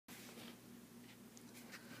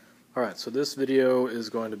Alright, so this video is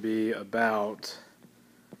going to be about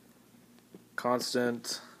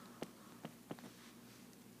constant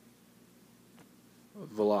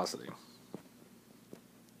velocity.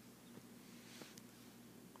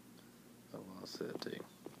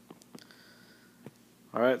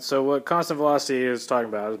 Alright, so what constant velocity is talking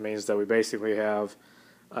about means that we basically have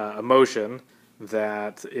a motion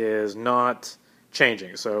that is not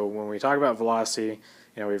changing. So when we talk about velocity,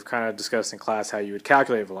 we've kind of discussed in class how you would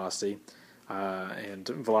calculate velocity. And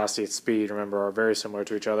velocity and speed, remember, are very similar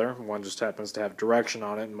to each other. One just happens to have direction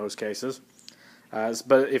on it in most cases.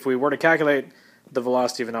 But if we were to calculate the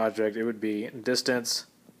velocity of an object, it would be distance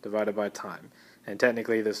divided by time. And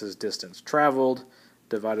technically this is distance traveled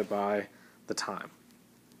divided by the time.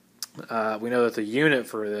 We know that the unit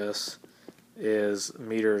for this is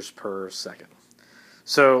meters per second.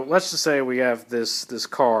 So let's just say we have this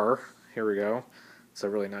car. Here we go. It's a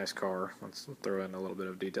really nice car. Let's throw in a little bit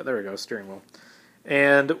of detail. There we go, steering wheel.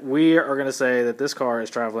 And we are going to say that this car is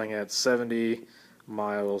traveling at 70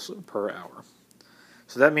 miles per hour.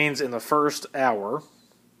 So that means in the first hour,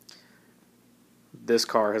 this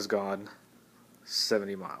car has gone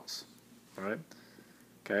 70 miles. All right?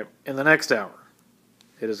 Okay. In the next hour,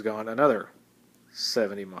 it has gone another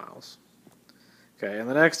 70 miles. Okay. In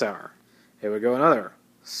the next hour, it would go another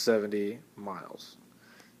 70 miles.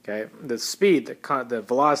 Okay, the speed, the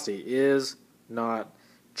velocity is not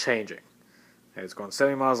changing. Okay, it's going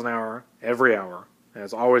 70 miles an hour every hour, and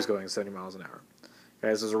it's always going 70 miles an hour. Okay,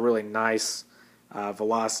 this is a really nice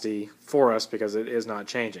velocity for us because it is not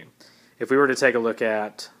changing. If we were to take a look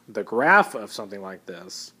at the graph of something like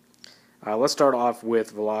this, let's start off with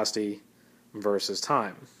velocity versus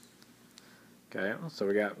time. Okay, so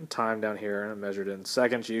we got time down here measured in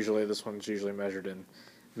seconds. Usually, this one's usually measured in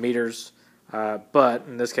meters. But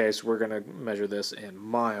in this case, we're going to measure this in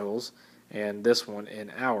miles, and this one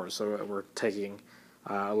in hours. So we're taking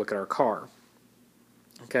a look at our car.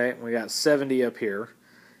 Okay, we got 70 up here,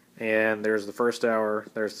 and there's the first hour,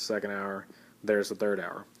 there's the second hour, there's the third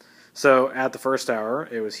hour. So at the first hour,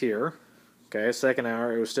 it was here. Okay, second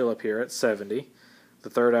hour, it was still up here at 70. The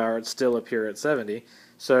third hour, it's still up here at 70.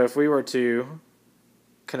 So if we were to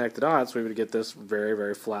connect the dots, we would get this very,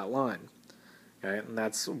 very flat line. Okay, and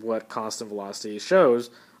that's what constant velocity shows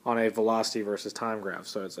on a velocity versus time graph.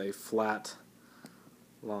 So it's a flat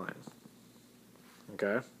line.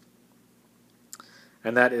 Okay?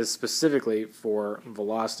 And that is specifically for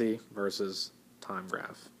velocity versus time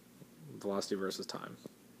graph. Velocity versus time.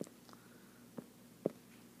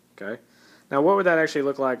 Okay? Now what would that actually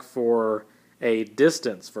look like for a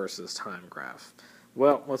distance versus time graph?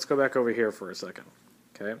 Well, let's go back over here for a second.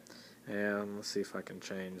 Okay? And let's see if I can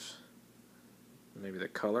change maybe the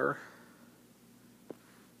color.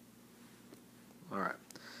 Alright.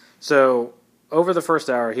 So, over the first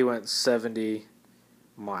hour, he went 70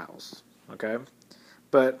 miles. Okay?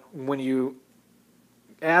 But when you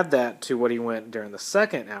add that to what he went during the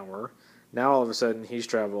second hour, now all of a sudden he's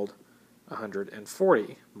traveled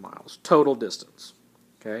 140 miles. Total distance.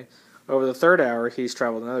 Okay? Over the third hour, he's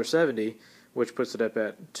traveled another 70, which puts it up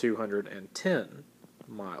at 210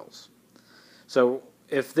 miles. So,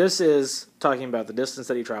 if this is talking about the distance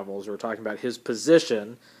that he travels, or talking about his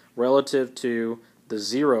position relative to the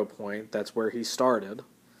 0 point, that's where he started,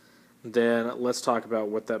 then let's talk about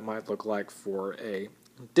what that might look like for a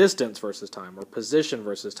distance versus time, or position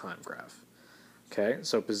versus time graph. Okay,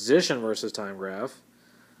 so position versus time graph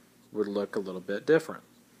would look a little bit different.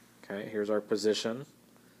 Okay, here's our position.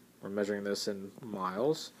 We're measuring this in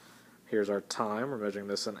miles. Here's our time. We're measuring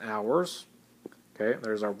this in hours. Okay,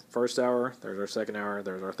 there's our first hour, there's our second hour,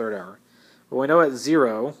 there's our third hour. Well, we know at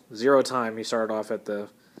zero time, he started off at the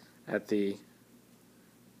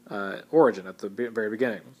origin, at the very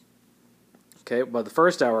beginning. Okay, but the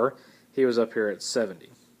first hour, he was up here at 70.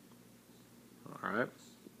 All right.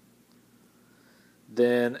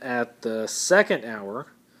 Then at the second hour,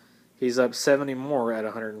 he's up 70 more at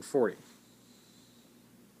 140.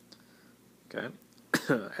 Okay.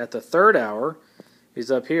 At the third hour, he's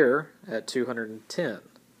up here at 210.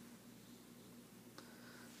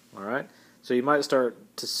 All right. So you might start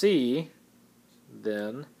to see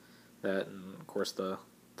then that, and of course, the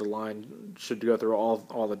line should go through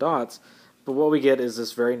all the dots, but what we get is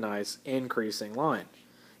this very nice increasing line.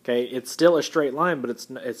 Okay, it's still a straight line, but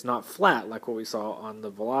it's not flat like what we saw on the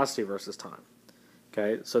velocity versus time.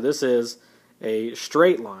 Okay, so this is a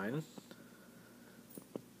straight line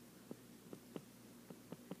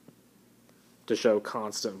to show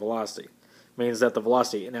constant velocity. Means that the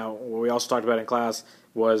velocity, now what we also talked about in class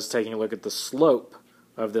was taking a look at the slope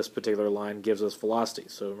of this particular line gives us velocity.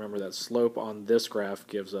 So remember that slope on this graph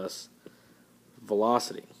gives us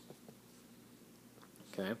velocity.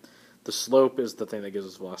 Okay, the slope is the thing that gives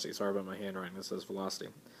us velocity. Sorry about my handwriting. This says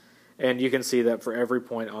velocity. And you can see that for every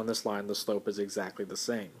point on this line, the slope is exactly the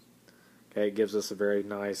same. Okay, it gives us a very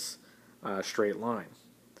nice straight line.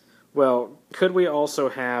 Well, could we also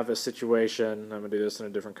have a situation, I'm going to do this in a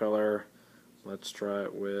different color. Let's try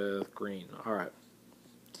it with green. All right.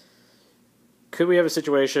 Could we have a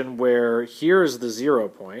situation where here's the 0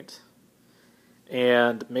 point,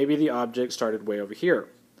 and maybe the object started way over here?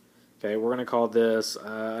 Okay, we're going to call this,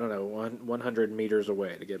 I don't know, 100 meters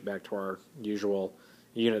away to get back to our usual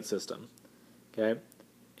unit system. Okay,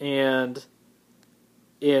 and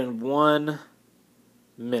in 1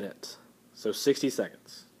 minute, so 60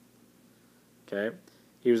 seconds, okay,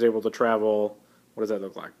 he was able to travel, what does that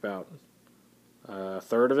look like? About a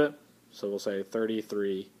third of it, so we'll say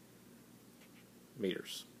 33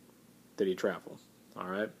 meters did he travel. All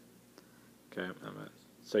right, okay,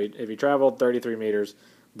 so if he traveled 33 meters,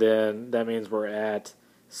 then that means we're at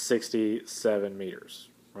 67 meters,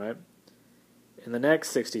 right? In the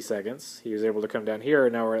next 60 seconds, he was able to come down here,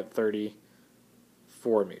 and now we're at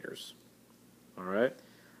 34 meters. All right?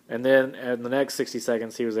 And then in the next 60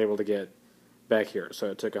 seconds, he was able to get back here. So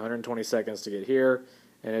it took 120 seconds to get here,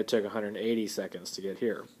 and it took 180 seconds to get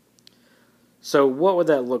here. So what would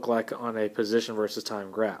that look like on a position versus time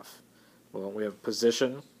graph? Well, we have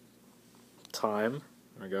position, time,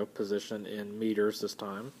 there we go, position in meters this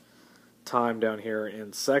time, time down here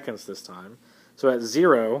in seconds this time. So at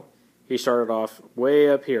 0, he started off way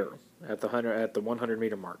up here at the 100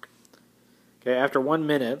 meter mark. Okay, after 1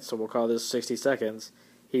 minute, so we'll call this 60 seconds,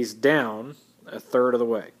 he's down a third of the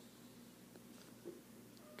way.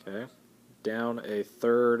 Okay, down a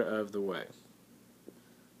third of the way.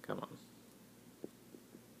 Come on.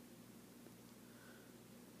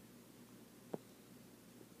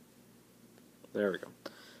 There we go.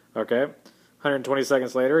 Okay, 120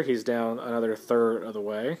 seconds later, he's down another third of the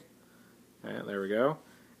way. And there we go.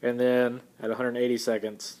 And then at 180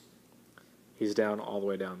 seconds, he's down all the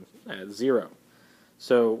way down at 0.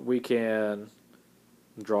 So we can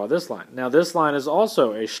draw this line. Now this line is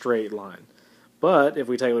also a straight line. But if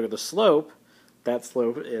we take a look at the slope, that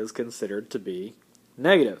slope is considered to be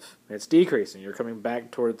negative. It's decreasing. You're coming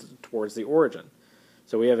back towards the origin.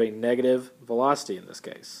 So we have a negative velocity in this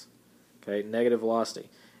case. Okay, negative velocity.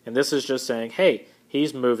 And this is just saying, hey,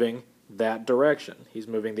 he's moving that direction. He's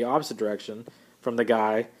moving the opposite direction from the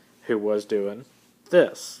guy who was doing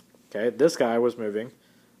this. Okay, this guy was moving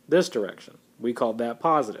this direction. We called that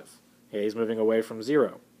positive. Okay, he's moving away from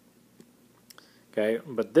 0. Okay,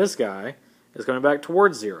 but this guy is coming back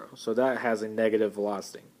towards 0, so that has a negative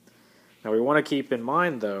velocity. Now we want to keep in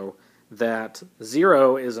mind, though, that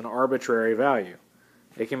 0 is an arbitrary value.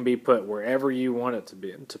 It can be put wherever you want it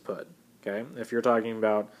to put. Okay, if you're talking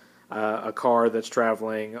about a car that's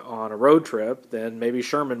traveling on a road trip, then maybe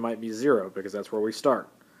Sherman might be 0 because that's where we start.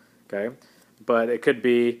 Okay, but it could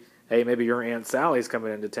be, hey, maybe your Aunt Sally's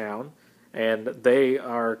coming into town, and they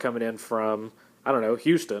are coming in from, I don't know,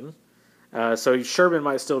 Houston. So Sherman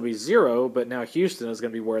might still be 0, but now Houston is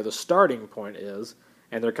going to be where the starting point is,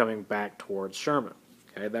 and they're coming back towards Sherman.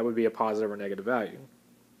 Okay, that would be a positive or negative value.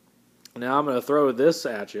 Now I'm going to throw this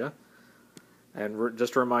at you, and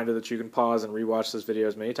just a reminder that you can pause and rewatch this video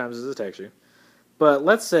as many times as it takes you. But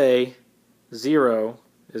let's say 0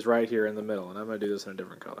 is right here in the middle, and I'm going to do this in a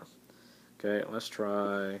different color. Okay, let's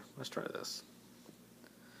try this.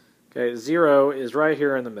 Okay, 0 is right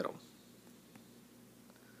here in the middle.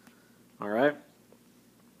 All right,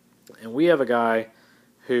 and we have a guy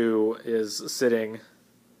who is sitting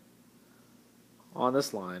on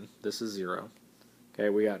this line. This is 0. Okay,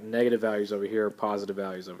 we got negative values over here, positive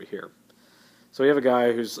values over here. So we have a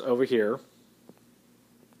guy who's over here,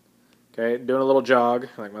 okay, doing a little jog,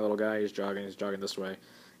 like my little guy. He's jogging this way,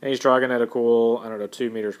 and he's jogging at a cool, I don't know, 2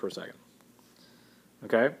 meters per second.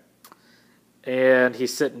 Okay, and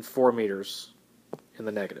he's sitting 4 meters in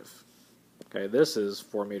the negative. Okay, this is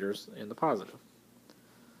 4 meters in the positive.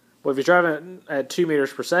 Well, if you're driving at 2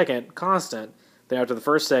 meters per second, constant, then after the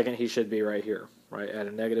first second, he should be right here, right, at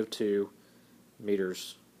a negative 2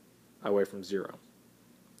 meters away from 0.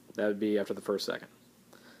 That would be after the first second.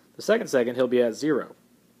 The second second, he'll be at 0.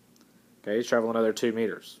 Okay, he's traveling another 2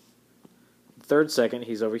 meters. The third second,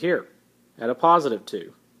 he's over here at a positive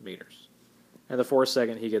 2 meters. And the fourth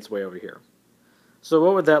second, he gets way over here. So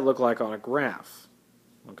what would that look like on a graph?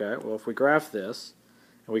 Okay, well, if we graph this,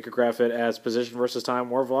 and we could graph it as position versus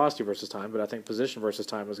time or velocity versus time, but I think position versus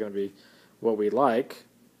time is going to be what we like.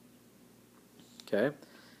 Okay,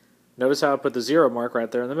 notice how I put the 0 mark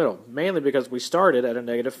right there in the middle, mainly because we started at a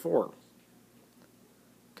negative 4.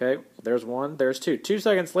 Okay, there's 1, there's 2. 2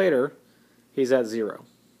 seconds later, he's at 0.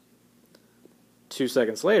 2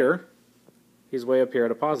 seconds later, he's way up here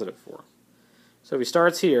at a positive 4. So if he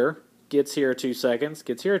starts here, gets here 2 seconds,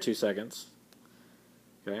 gets here 2 seconds,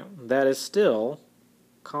 okay, that is still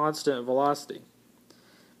constant velocity.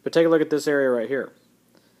 But take a look at this area right here.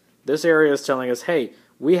 This area is telling us, hey,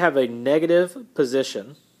 we have a negative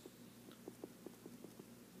position,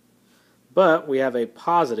 but we have a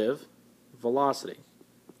positive velocity.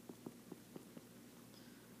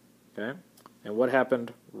 Okay? And what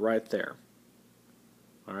happened right there?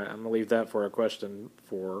 All right, I'm going to leave that for a question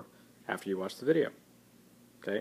for after you watch the video.